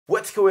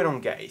What's going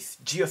on, guys?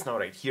 GeoSnow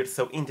right here.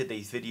 So in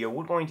today's video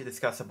we're going to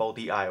discuss about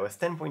the iOS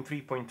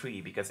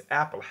 10.3.3 because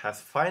Apple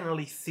has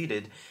finally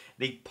seeded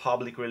the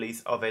public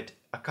release of it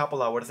a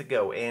couple hours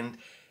ago, and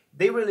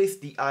they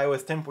released the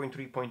iOS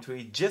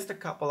 10.3.3 just a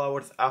couple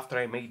hours after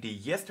I made the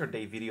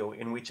yesterday video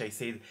in which I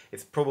said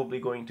it's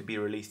probably going to be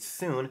released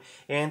soon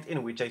and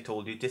in which I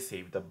told you to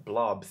save the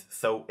blobs.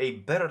 So a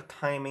better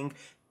timing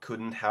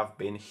couldn't have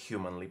been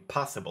humanly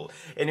possible.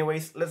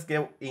 Anyways, let's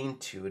go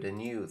into the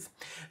news.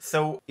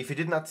 So if you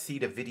did not see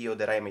the video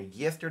that I made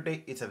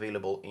yesterday, it's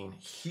available in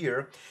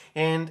here.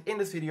 And in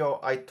this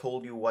video, I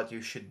told you what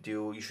you should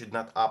do. You should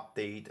not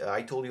update.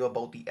 I told you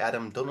about the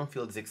Adam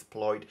Donenfield's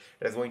exploit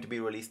that is going to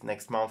be released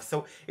next month.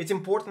 So it's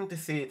important to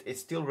see it.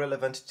 It's still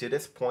relevant to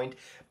this point,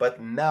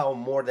 but now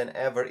more than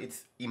ever,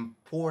 it's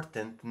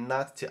important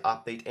not to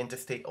update and to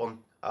stay on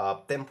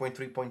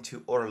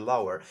 10.3.2 or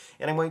lower,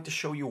 and I'm going to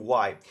show you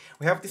why.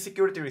 We have the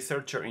security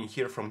researcher in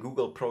here from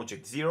Google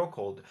Project Zero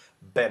called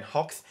Ben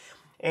Hawks,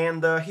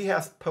 and he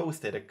has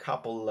posted a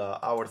couple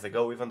hours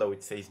ago, even though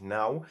it says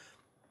now,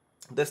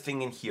 this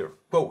thing in here,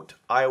 quote,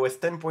 iOS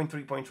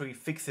 10.3.3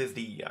 fixes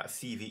the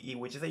CVE,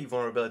 which is a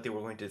vulnerability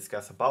we're going to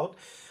discuss about.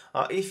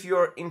 If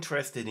you're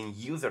interested in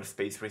user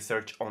space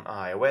research on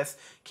iOS,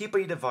 keep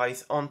a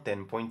device on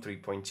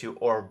 10.3.2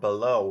 or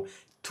below.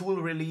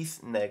 Tool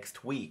release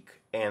next week,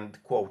 end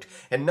quote.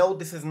 And no,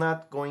 this is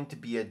not going to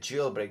be a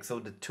jailbreak, so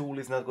the tool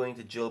is not going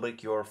to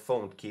jailbreak your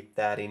phone. Keep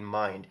that in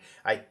mind.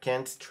 I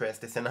can't stress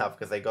this enough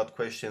because I got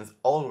questions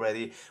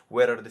already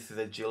whether this is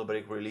a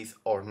jailbreak release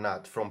or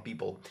not from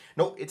people.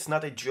 No, it's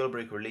not a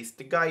jailbreak release.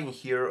 The guy in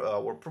here,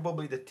 or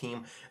probably the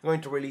team, is going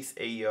to release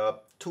a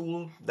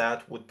tool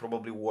that would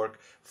probably work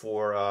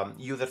for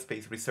user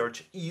space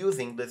research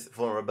using this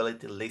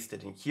vulnerability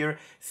listed in here,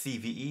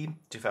 CVE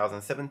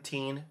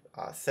 2017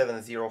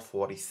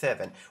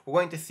 7047. We're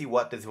going to see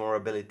what this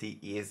vulnerability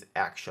is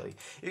actually.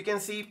 You can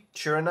see,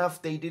 sure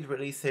enough, they did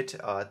release it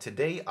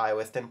today,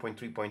 iOS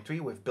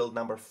 10.3.3 with build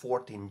number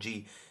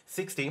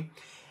 14G60.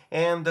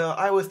 And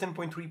iOS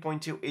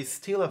 10.3.2 is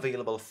still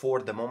available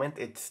for the moment.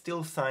 It's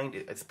still signed.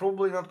 It's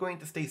probably not going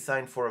to stay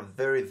signed for a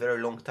very,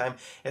 very long time,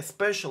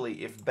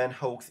 especially if Ben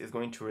Hawks is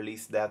going to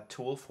release that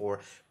tool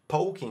for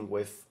poking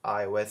with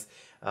iOS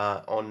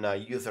on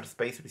user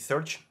space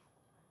research.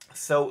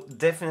 So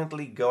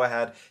definitely go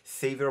ahead,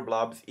 save your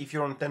blobs. If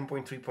you're on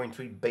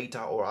 10.3.3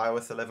 beta or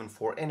iOS 11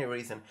 for any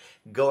reason,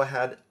 go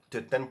ahead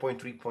to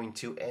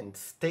 10.3.2 and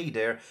stay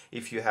there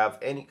if you have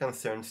any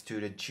concerns to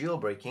the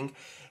jailbreaking.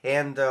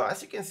 And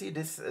as you can see,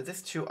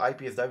 these two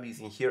IPSWs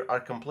in here are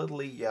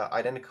completely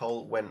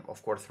identical when,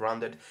 of course,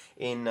 rounded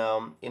in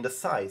the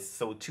size.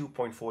 So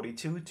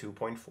 2.42,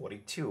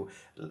 2.42,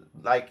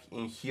 like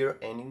in here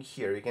and in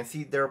here. You can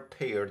see they're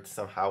paired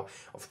somehow.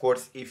 Of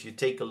course, if you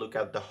take a look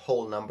at the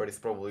whole number, it's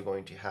probably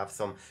going to have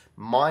some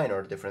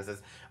minor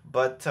differences.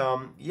 But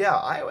yeah,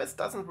 iOS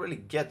doesn't really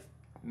get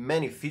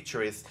many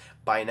features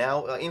by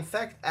now. In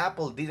fact,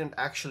 Apple didn't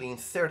actually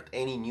insert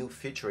any new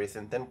features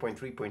in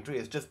 10.3.3.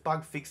 It's just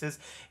bug fixes,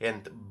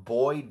 and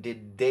boy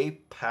did they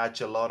patch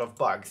a lot of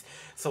bugs.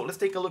 So let's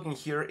take a look in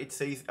here. It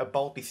says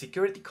about the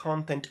security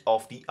content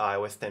of the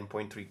iOS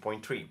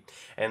 10.3.3,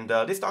 and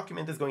this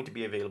document is going to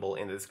be available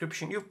in the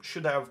description. You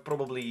should have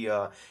probably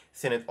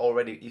seen it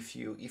already if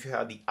you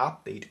had the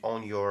update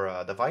on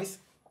your device.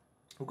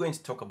 We're going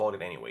to talk about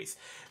it anyways.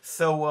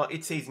 So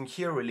it says in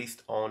here,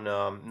 released on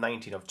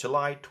 19th of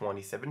July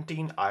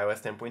 2017,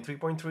 iOS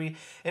 10.3.3,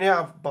 and you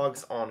have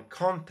bugs on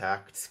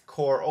contacts,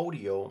 core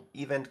audio,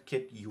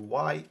 EventKit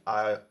UI,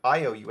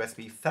 IO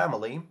USB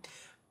family,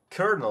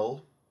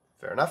 kernel,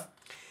 fair enough,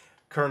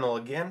 kernel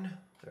again,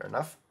 fair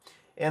enough,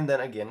 and then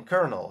again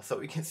kernel.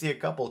 So you can see a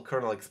couple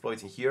kernel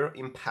exploits in here.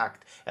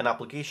 Impact: an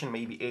application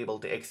may be able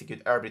to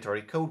execute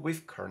arbitrary code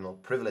with kernel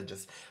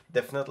privileges.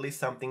 Definitely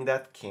something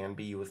that can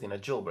be used in a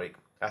jailbreak,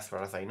 as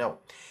far as I know.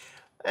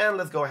 And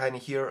let's go ahead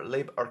and here,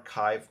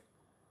 libarchive,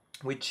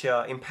 which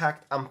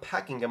impact: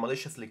 unpacking a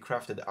maliciously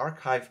crafted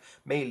archive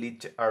may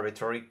lead to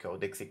arbitrary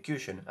code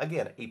execution.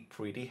 Again, a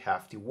pretty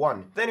hefty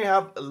one. Then you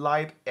have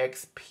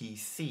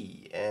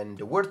libxpc,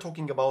 and we're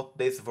talking about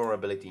this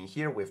vulnerability in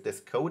here with this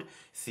code,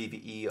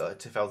 CVE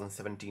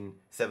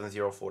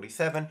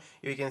 2017-7047.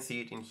 You can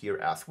see it in here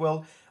as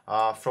well.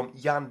 From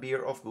Jan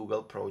Beer of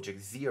Google Project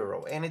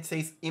Zero, and it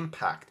says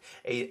impact: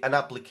 an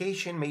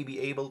application may be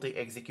able to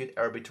execute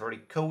arbitrary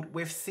code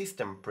with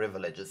system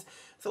privileges.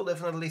 So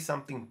definitely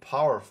something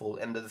powerful,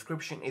 and the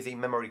description is a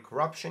memory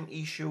corruption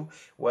issue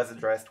was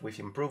addressed with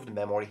improved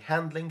memory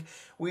handling,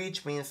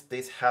 which means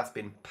this has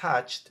been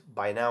patched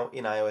by now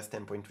in iOS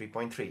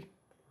 10.3.3.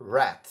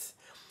 Rats.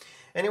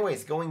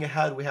 Anyways, going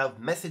ahead, we have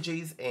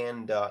messages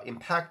and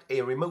impact: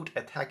 a remote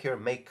attacker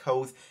may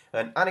cause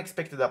an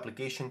unexpected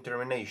application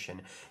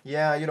termination.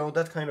 Yeah, you know,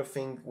 that kind of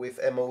thing with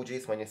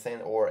emojis when you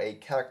send, or a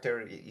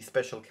character, a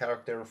special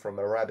character from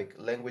Arabic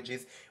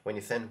languages, when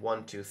you send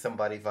one to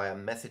somebody via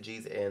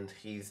messages and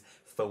his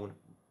phone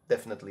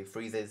definitely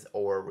freezes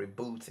or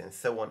reboots and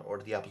so on, or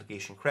the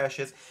application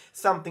crashes,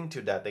 something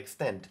to that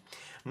extent.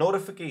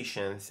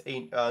 Notifications: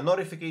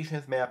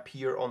 notifications may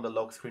appear on the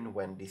lock screen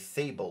when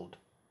disabled.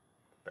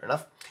 fair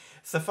enough.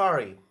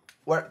 Safari,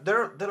 where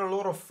there are a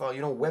lot of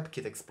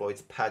WebKit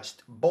exploits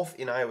patched both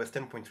in iOS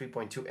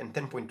 10.3.2 and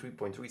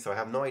 10.3.3. So I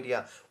have no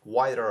idea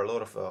why there are a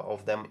lot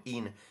of them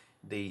in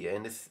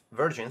this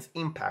version's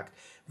impact.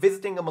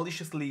 Visiting a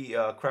maliciously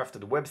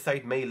crafted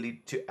website may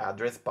lead to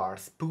address bar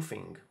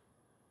spoofing.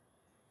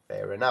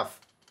 Fair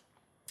enough.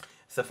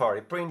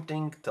 Safari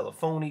printing,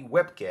 telephony,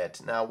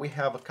 WebKit. Now we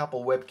have a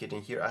couple WebKit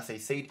in here. As I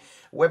said,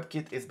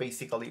 WebKit is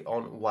basically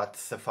on what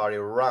Safari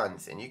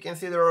runs, and you can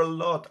see there are a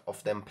lot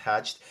of them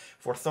patched.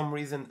 For some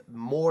reason,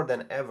 more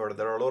than ever,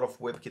 there are a lot of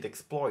WebKit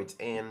exploits,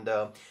 and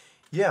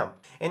yeah.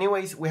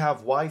 Anyways, we have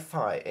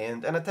Wi-Fi,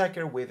 and an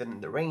attacker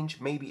within the range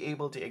may be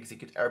able to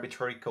execute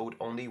arbitrary code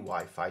on the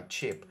Wi-Fi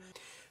chip.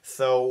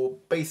 So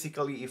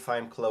basically, if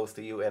I'm close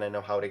to you and I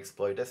know how to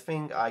exploit this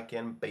thing, I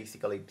can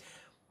basically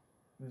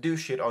do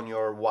shit on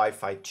your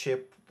Wi-Fi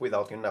chip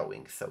without you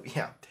knowing. So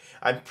yeah,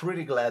 I'm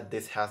pretty glad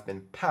this has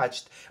been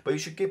patched, but you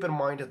should keep in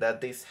mind that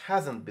this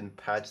hasn't been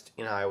patched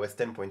in iOS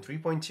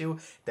 10.3.2,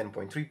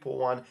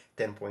 10.3.1,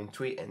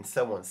 10.3 and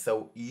so on.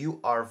 So you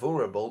are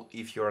vulnerable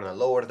if you're on a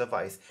lower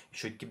device. You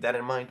should keep that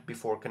in mind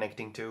before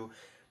connecting to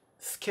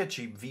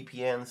sketchy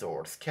VPNs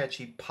or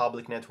sketchy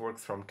public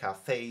networks from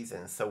cafes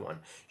and so on.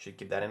 You should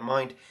keep that in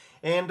mind.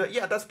 And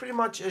yeah, that's pretty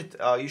much it.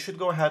 You should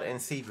go ahead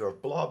and save your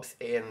blobs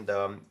and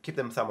keep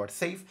them somewhere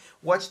safe.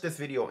 Watch this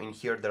video in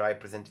here that I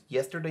presented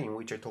yesterday, in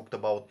which I talked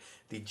about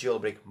the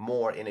jailbreak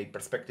more in a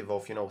perspective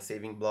of,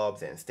 saving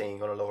blobs and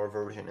staying on a lower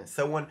version and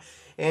so on.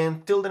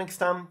 And till the next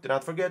time, do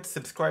not forget,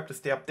 subscribe to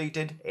stay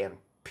updated, and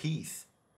peace.